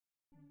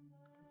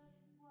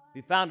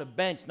We found a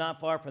bench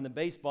not far from the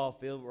baseball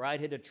field where I'd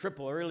hit a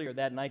triple earlier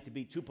that night to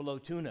beat Tupelo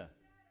Tuna.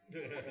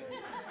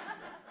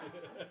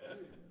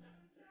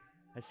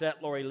 I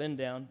sat Lori Lynn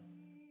down.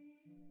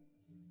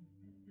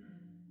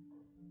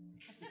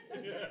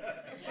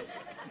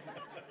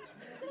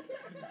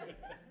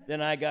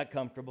 Then I got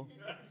comfortable.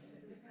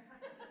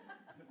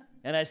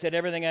 And I said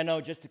everything I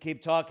know just to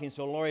keep talking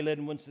so Lori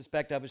Lynn wouldn't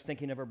suspect I was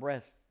thinking of her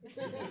breast.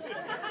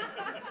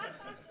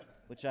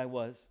 Which I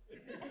was.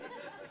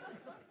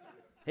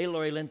 Hey,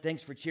 Lori Lynn,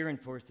 thanks for cheering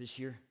for us this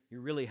year.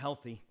 You're really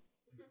healthy.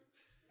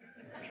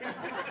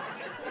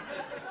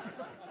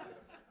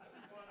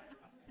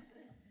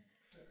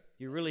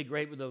 You're really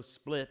great with those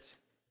splits.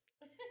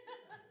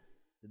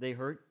 Did they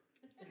hurt?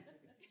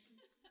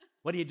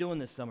 What are you doing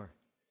this summer?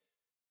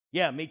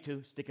 Yeah, me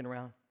too, sticking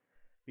around.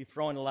 Be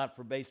throwing a lot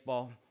for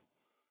baseball,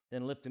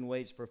 then lifting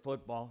weights for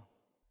football.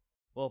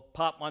 Well,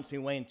 Pop wants me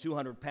weighing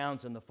 200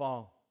 pounds in the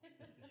fall.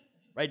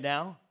 Right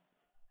now,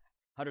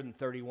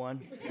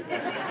 131.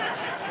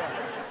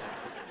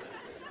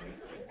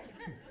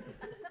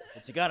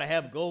 But you got to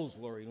have goals,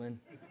 Lori Lynn.